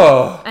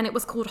 Oh. And it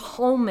was called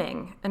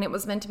holming, and it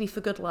was meant to be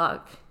for good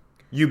luck.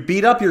 You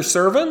beat up your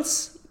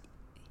servants?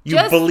 You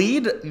Just-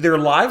 bleed their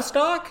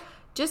livestock?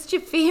 Just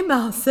your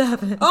female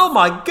servants. Oh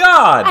my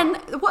god!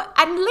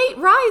 And late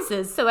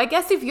risers. So I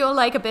guess if you're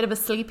like a bit of a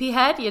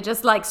sleepyhead, you're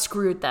just like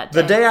screwed that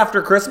day. The day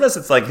after Christmas,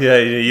 it's like, yeah,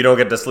 you don't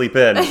get to sleep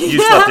in. You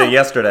slept in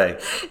yesterday.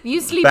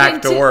 You sleep Back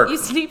in to work. You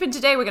sleep in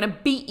today. We're gonna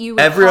beat you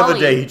with Every holly. other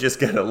day, you just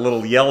get a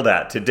little yelled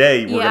at.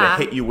 Today, we're Yeah. going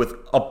to hit you with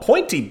a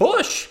pointy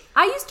bush.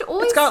 I used to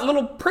always. It's got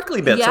little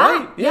prickly bits, yeah,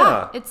 right?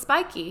 Yeah, it's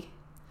spiky.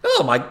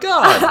 Oh my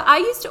god. I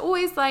used to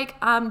always like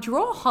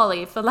draw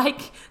holly for like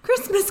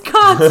Christmas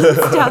cards and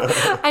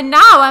stuff, and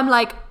now I'm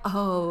like,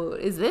 oh,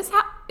 is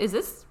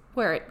this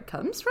where it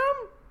comes from?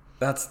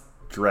 That's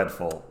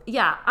dreadful.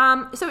 Yeah.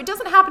 So it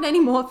doesn't happen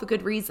anymore for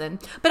good reason.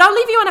 But I'll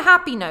leave you on a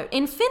happy note.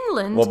 In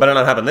Finland, Well, better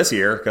not happen this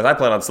year, because I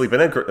plan on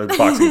sleeping in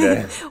Boxing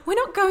Day. we're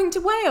not going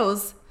to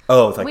Wales.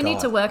 Oh, thank We God. need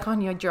to work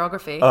on your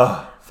geography.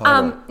 Oh,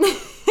 finally.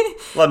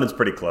 London's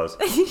pretty close.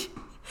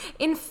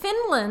 In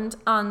Finland,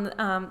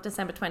 on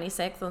December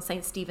 26th, on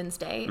St. Stephen's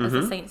Day, as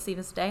a St.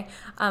 Stephen's Day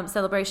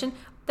celebration,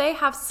 they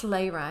have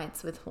sleigh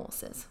rides with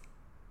horses.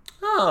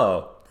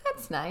 Oh,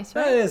 That's nice,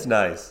 that right? is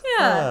nice.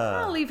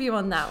 Yeah, I'll leave you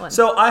on that one.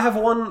 So I have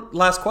one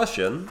last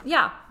question.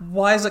 Yeah.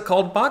 Why is it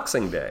called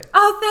Boxing Day?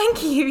 Oh,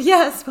 thank you.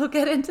 Yes, we'll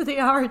get into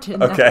the origin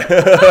now. Okay.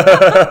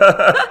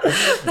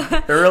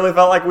 It really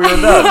felt like we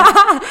were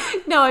done.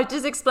 No, I'm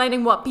just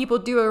explaining what people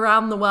do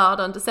around the world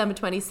on December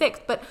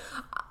 26th. But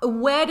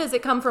where does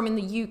it come from in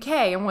the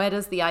UK, and where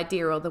does the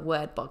idea or the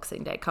word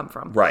Boxing Day come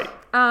from? Right.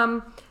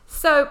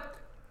 So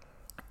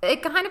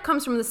it kind of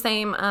comes from the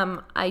same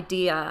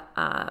idea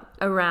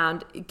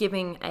around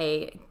giving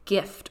a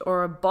gift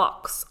or a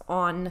box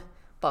on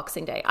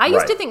Boxing Day. I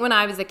used to Right. think when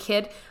I was a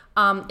kid,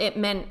 it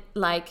meant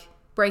like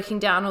breaking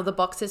down all the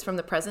boxes from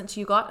the presents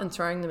you got and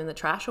throwing them in the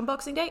trash on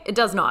Boxing Day. It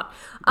does not.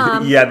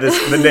 Yeah,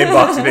 the name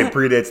Boxing Day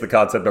predates the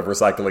concept of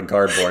recycling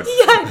cardboard.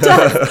 Yeah, it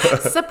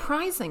does.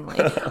 Surprisingly.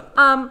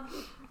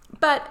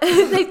 But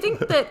they think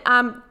that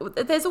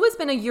there's always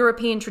been a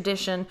European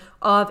tradition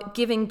of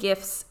giving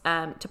gifts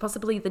to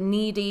possibly the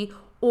needy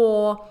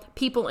or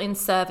people in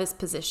service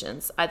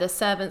positions, either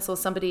servants or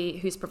somebody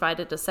who's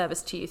provided a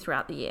service to you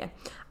throughout the year.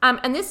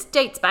 And this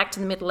dates back to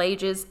the Middle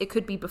Ages. It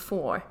could be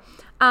before.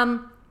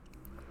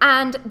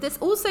 And this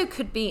also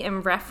could be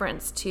in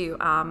reference to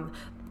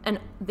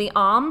the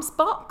alms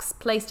box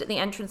placed at the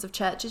entrance of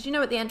churches. You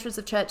know, at the entrance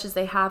of churches,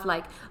 they have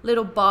like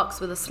little box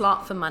with a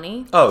slot for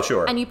money. Oh,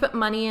 sure. And you put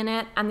money in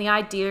it, and the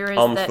idea is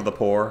Alms that for the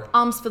poor.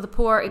 Alms for the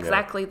poor,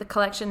 exactly. The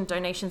collection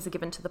donations are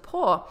given to the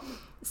poor.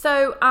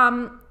 So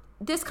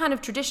this kind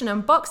of tradition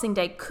on Boxing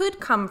Day could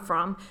come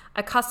from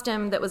a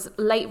custom that was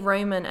late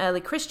Roman, early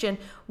Christian,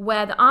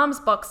 where the alms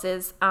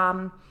boxes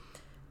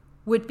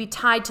would be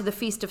tied to the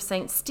feast of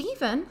St.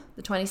 Stephen,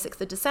 the 26th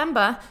of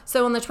December.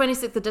 So on the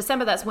 26th of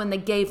December, that's when they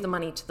gave the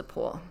money to the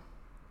poor.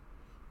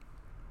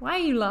 Why are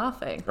you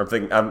laughing?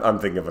 I'm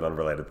thinking of an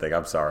unrelated thing.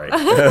 I'm sorry.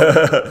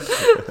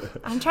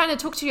 I'm trying to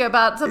talk to you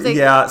about something.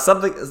 Yeah,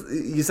 something.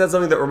 You said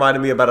something that reminded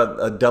me about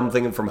a dumb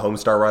thing from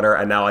Homestar Runner,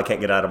 and now I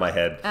can't get it out of my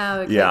head. Oh,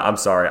 okay. Yeah, I'm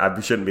sorry. I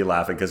shouldn't be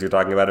laughing because you're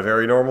talking about a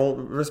very normal,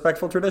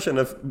 respectful tradition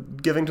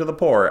of giving to the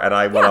poor, and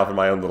I went off in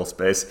my own little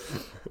space.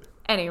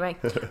 Anyway,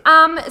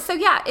 so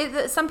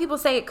yeah, some people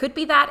say it could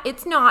be that.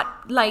 It's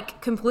not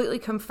like completely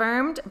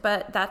confirmed,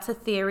 but that's a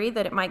theory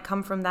that it might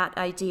come from that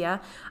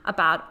idea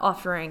about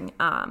offering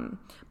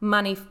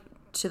money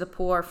to the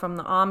poor from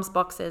the alms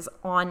boxes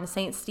on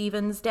St.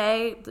 Stephen's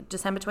Day,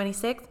 December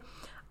 26th.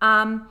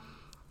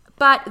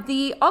 But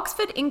the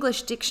Oxford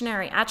English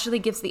Dictionary actually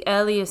gives the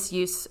earliest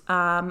use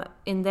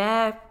in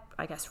their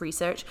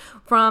research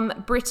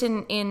from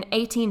Britain in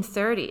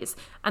 1830s,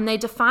 and they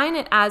define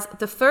it as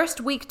the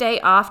first weekday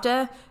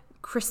after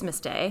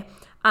Christmas Day,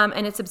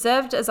 and it's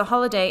observed as a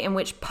holiday in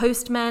which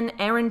postmen,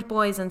 errand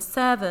boys, and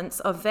servants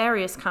of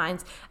various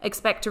kinds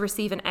expect to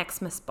receive an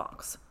Xmas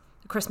box,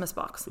 a Christmas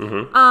box.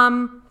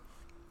 Mm-hmm.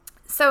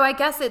 So I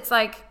guess it's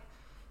like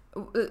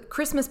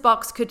Christmas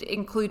box could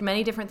include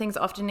many different things.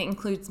 Often it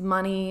includes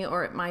money,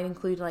 or it might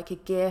include like a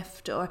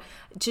gift, or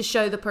to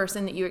show the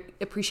person that you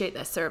appreciate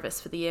their service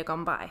for the year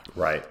gone by.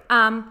 Right.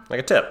 Like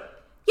a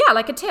tip. Yeah,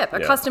 like a tip. A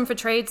Yeah. custom for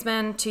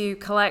tradesmen to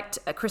collect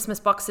Christmas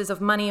boxes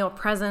of money or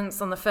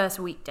presents on the first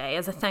weekday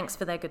as a thanks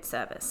for their good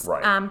service.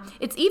 Right.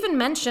 It's even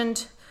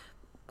mentioned,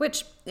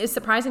 which is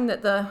surprising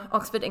that the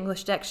Oxford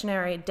English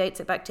Dictionary dates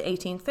it back to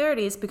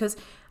 1830s, because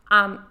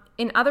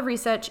in other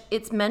research,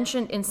 it's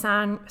mentioned in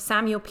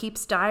Samuel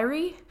Pepys'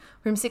 diary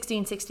from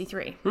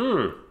 1663.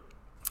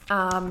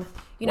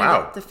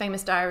 Wow. The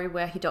famous diary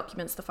where he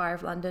documents the fire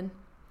of London.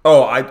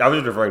 Oh, I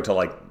was referring to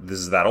like this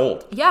is that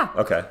old. Yeah.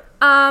 Okay.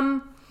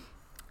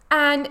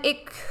 And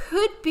it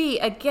could be,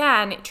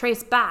 again,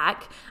 traced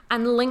back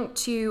and linked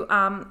to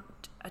a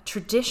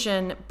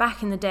tradition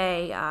back in the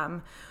day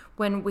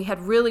when we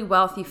had really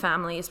wealthy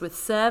families with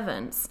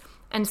servants.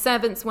 And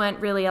servants weren't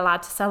really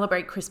allowed to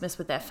celebrate Christmas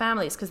with their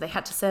families because they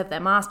had to serve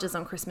their masters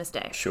on Christmas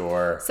Day.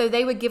 Sure. So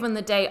they were given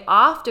the day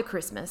after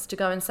Christmas to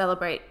go and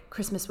celebrate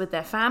Christmas with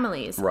their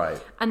families.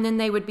 Right. And then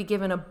they would be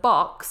given a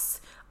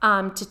box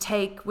to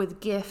take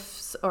with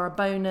gifts or a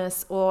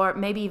bonus, or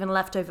maybe even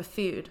leftover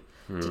food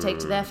to take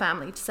to their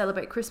family to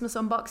celebrate Christmas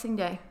on Boxing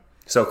Day.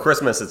 So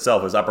Christmas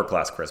itself is upper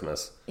class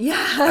Christmas.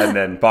 Yeah. And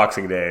then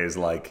Boxing Day is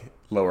like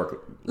lower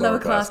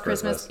class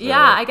Christmas. Yeah,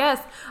 I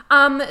guess.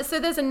 So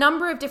there's a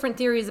number of different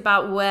theories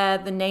about where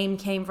the name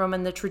came from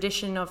and the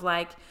tradition of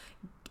like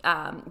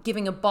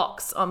giving a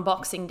box on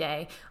Boxing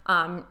Day,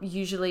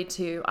 usually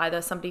to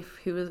either somebody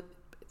who is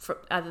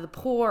either the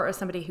poor or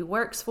somebody who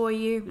works for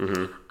you.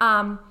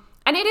 Mm-hmm.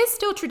 And it is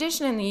still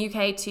tradition in the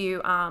UK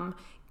to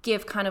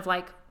give kind of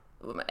like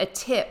a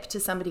tip to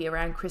somebody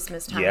around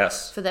Christmas time.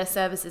 Yes. For their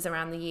services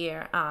around the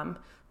year.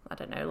 I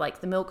don't know,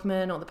 like the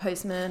milkman or the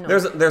postman.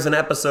 There's an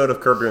episode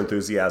of Curb Your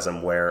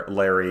Enthusiasm where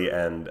Larry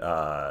and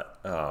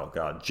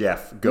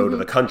Jeff go to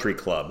the country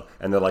club,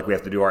 and they're like, we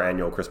have to do our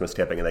annual Christmas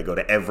tipping, and they go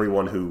to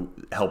everyone who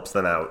helps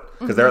them out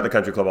because they're at the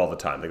country club all the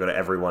time. They go to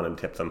everyone and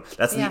tip them.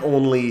 That's the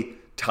only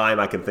time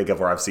I can think of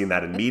where I've seen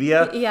that in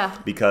media. Yeah.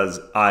 Because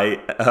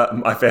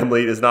my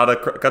family is not a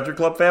country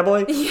club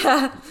family.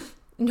 Yeah.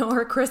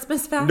 Nor a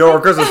Christmas family. Nor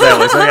a Christmas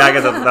family. So yeah, I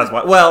guess that's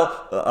why.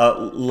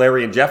 Well,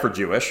 Larry and Jeff are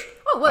Jewish.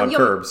 Oh, well, on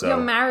Curb, so you're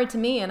married to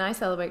me, and I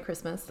celebrate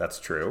Christmas. that's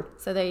true.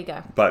 So there you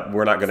go. But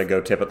we're not going to go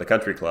tip at the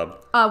country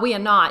club. We are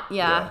not.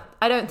 Yeah.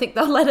 I don't think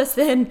they'll let us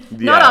in. Yeah.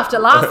 Not after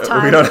last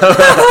time. We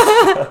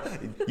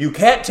don't you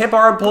can't tip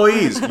our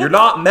employees. You're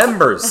not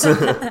members. We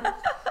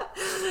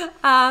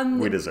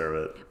deserve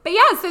it. But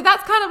yeah, so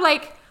that's kind of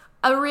like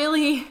a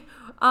really.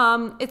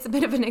 It's a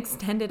bit of an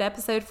extended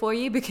episode for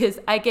you because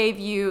I gave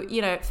you,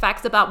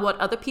 facts about what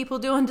other people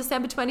do on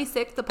December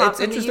 26th. It's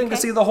interesting to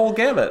see the whole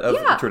gamut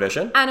of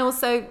tradition. And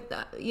also,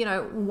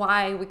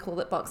 why we call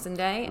it Boxing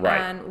Day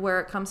Right. and where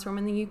it comes from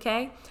in the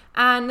UK.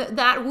 And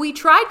that we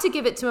tried to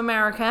give it to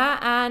America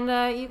and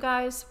you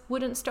guys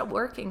wouldn't stop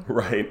working.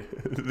 Right.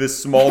 This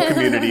small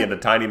community in a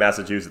tiny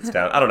Massachusetts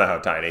town. I don't know how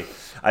tiny.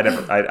 I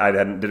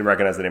didn't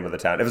recognize the name of the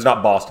town. If it's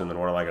not Boston, then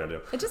what am I going to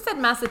do? It just said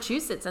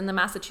Massachusetts and the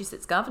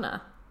Massachusetts governor.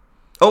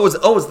 Oh,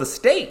 it was the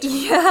state.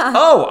 Yeah.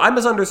 Oh, I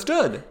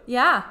misunderstood.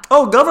 Yeah.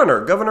 Oh,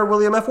 Governor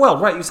William F. Weld.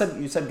 Right, you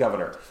said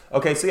governor.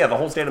 Okay, so yeah, the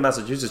whole state of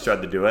Massachusetts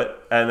tried to do it,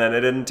 and then it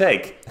didn't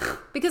take.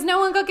 Because no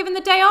one got given the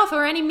day off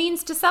or any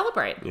means to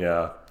celebrate.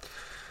 Yeah.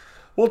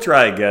 We'll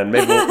try again.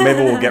 Maybe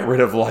we'll get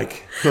rid of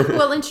like.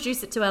 We'll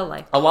introduce it to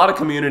LA. A lot of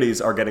communities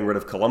are getting rid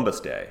of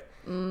Columbus Day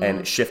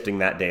and shifting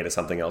that day to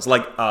something else.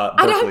 Like Berkeley.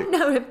 I don't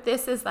know if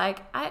this is like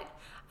I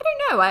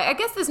don't know. I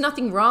guess there's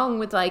nothing wrong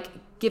with like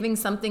giving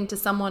something to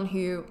someone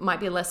who might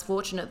be less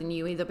fortunate than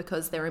you, either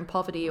because they're in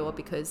poverty or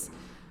because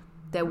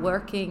they're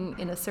working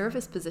in a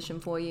service position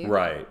for you.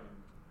 Right.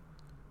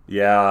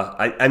 Yeah.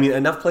 I mean,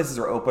 enough places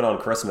are open on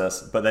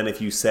Christmas, but then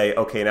if you say,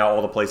 okay, now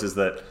all the places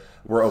that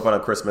were open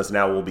on Christmas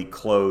now will be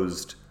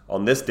closed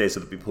on this day so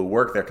that people who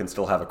work there can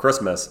still have a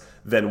Christmas,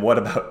 then what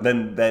about,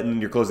 then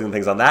you're closing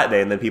things on that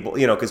day, and then people,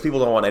 because people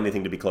don't want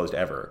anything to be closed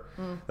ever.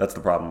 That's the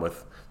problem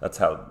that's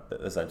how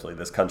essentially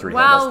this country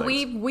handles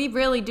things. We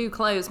really do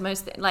close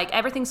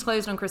everything's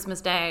closed on Christmas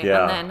Day,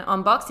 Yeah. and then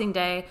on Boxing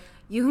Day,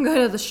 you can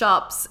go to the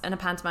shops and a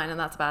pantomime, and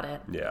that's about it.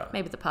 Yeah.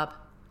 Maybe the pub.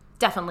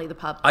 Definitely the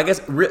pub. I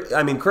guess,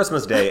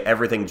 Christmas Day,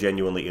 everything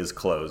genuinely is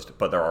closed,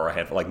 but there are a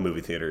handful, like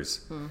movie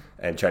theaters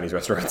and Chinese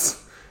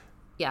restaurants.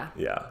 Yeah.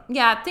 Yeah.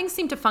 Yeah, things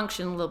seem to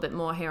function a little bit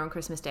more here on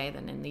Christmas Day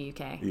than in the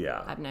UK.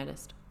 Yeah. I've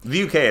noticed.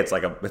 The UK, it's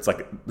like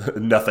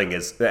nothing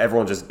is,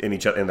 everyone's just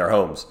in their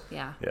homes.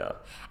 Yeah. Yeah.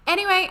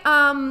 Anyway,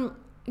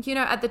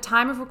 at the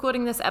time of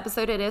recording this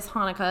episode, it is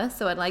Hanukkah,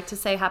 so I'd like to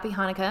say Happy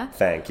Hanukkah.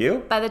 Thank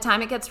you. By the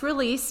time it gets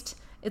released,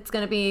 it's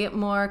going to be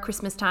more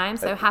Christmas time,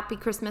 so happy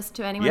Christmas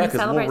to anyone Yeah, who because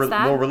celebrates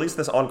that. we'll release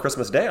this on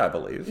Christmas Day, I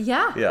believe.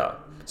 Yeah. Yeah.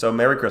 So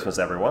Merry Christmas,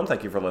 everyone.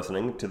 Thank you for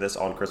listening to this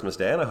on Christmas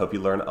Day, and I hope you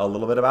learn a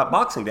little bit about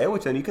Boxing Day,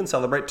 which then you can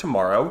celebrate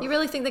tomorrow. You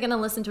really think they're going to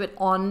listen to it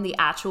on the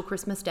actual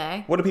Christmas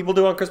Day? What do people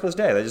do on Christmas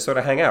Day? They just sort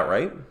of hang out,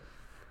 right?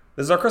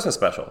 This is our Christmas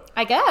special.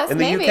 I guess, In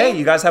the maybe. UK,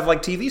 you guys have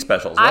like TV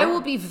specials, right? I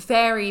will be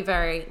very,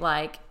 very,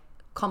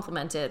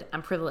 complimented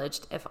and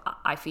privileged if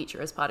I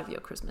feature as part of your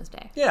Christmas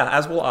Day. Yeah,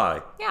 as will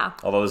I. Yeah.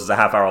 Although this is a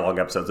half-hour-long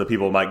episode, so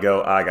people might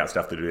go, I got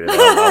stuff to do today.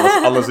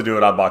 I'll listen to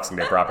it on Boxing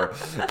Day proper.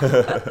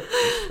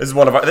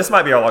 This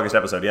might be our longest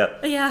episode yet.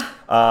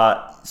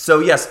 Yeah. So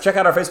yes, check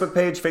out our Facebook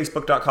page,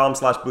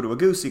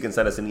 facebook.com/BooToAGoose. You can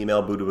send us an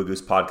email,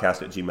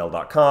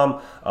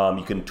 boottoagoosepodcast@gmail.com.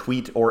 You can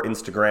tweet or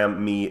Instagram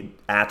me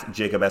at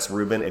Jacob S.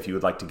 Rubin if you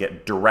would like to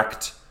get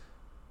direct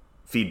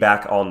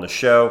feedback on the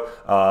show.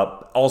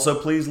 Also,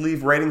 please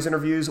leave ratings and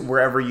reviews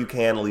wherever you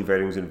can. Leave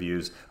ratings and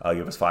reviews.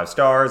 Give us 5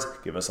 stars.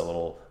 Give us a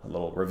little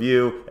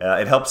review.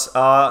 It helps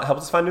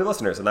us find new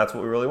listeners, and that's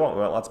what we really want.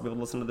 We want lots of people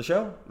to listen to the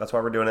show. That's why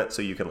we're doing it,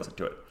 so you can listen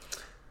to it.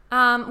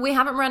 We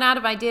haven't run out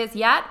of ideas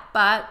yet,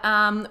 but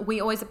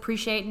we always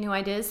appreciate new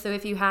ideas. So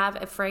if you have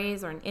a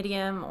phrase or an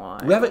idiom or...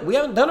 We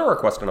haven't done a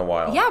request in a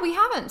while. Yeah, we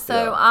haven't.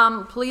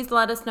 So please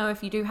let us know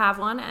if you do have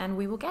one, and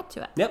we will get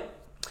to it. Yep.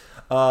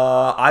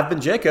 I've been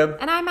Jacob.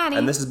 And I'm Annie.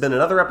 And this has been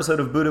another episode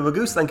of Boo to a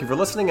Goose. Thank you for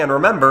listening, and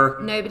remember...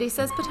 Nobody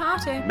says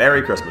potato.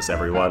 Merry Christmas,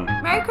 everyone.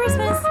 Merry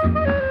Christmas.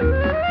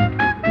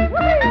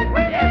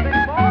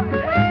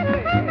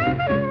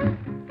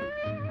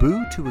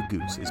 Boo to a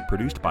Goose is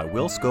produced by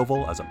Will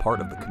Scoville as a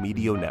part of the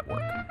Comedio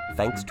Network.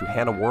 Thanks to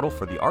Hannah Wardle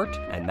for the art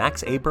and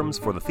Max Abrams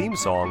for the theme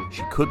song,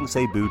 She Couldn't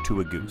Say Boo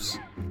to a Goose.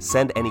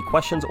 Send any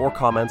questions or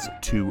comments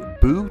to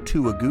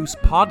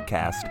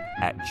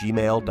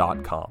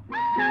bootoagoosepodcast@gmail.com.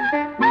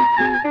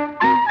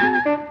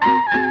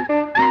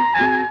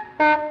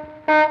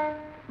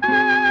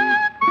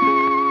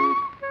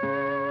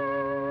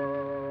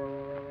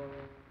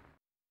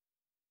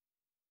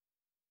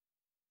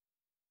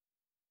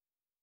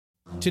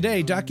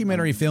 Today,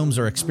 documentary films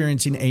are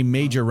experiencing a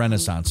major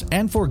renaissance,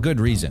 and for good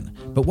reason.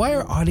 But why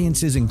are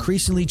audiences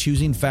increasingly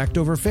choosing fact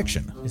over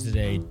fiction? Is it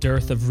a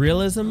dearth of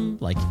realism,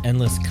 like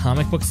endless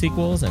comic book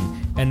sequels and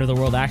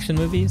end-of-the-world action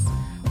movies?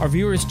 Are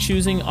viewers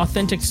choosing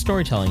authentic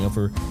storytelling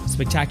over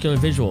spectacular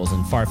visuals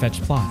and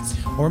far-fetched plots?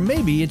 Or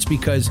maybe it's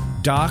because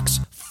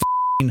docs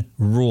f***ing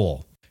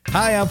rule.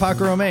 Hi, I'm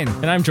Paco Romain.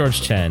 And I'm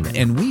George Chen.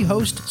 And we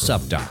host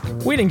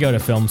SupDoc. We didn't go to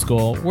film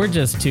school. We're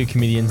just two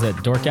comedians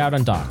that dork out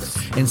on docs.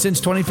 And since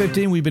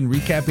 2015, we've been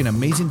recapping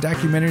amazing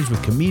documentaries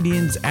with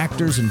comedians,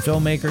 actors, and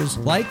filmmakers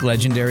like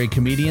legendary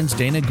comedians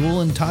Dana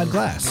Gould and Todd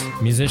Glass.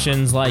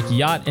 Musicians like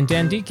Yacht and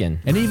Dan Deacon.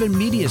 And even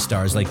media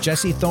stars like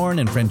Jesse Thorne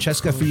and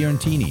Francesca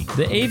Fiorentini.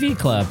 The AV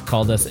Club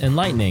called us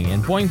enlightening,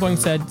 and Boing Boing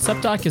said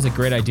SupDoc is a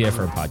great idea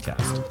for a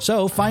podcast.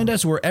 So find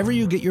us wherever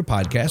you get your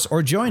podcasts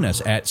or join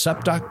us at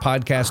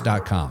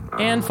supdocpodcast.com.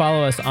 And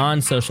follow us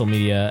on social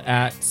media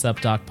at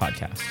SupDoc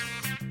Podcast.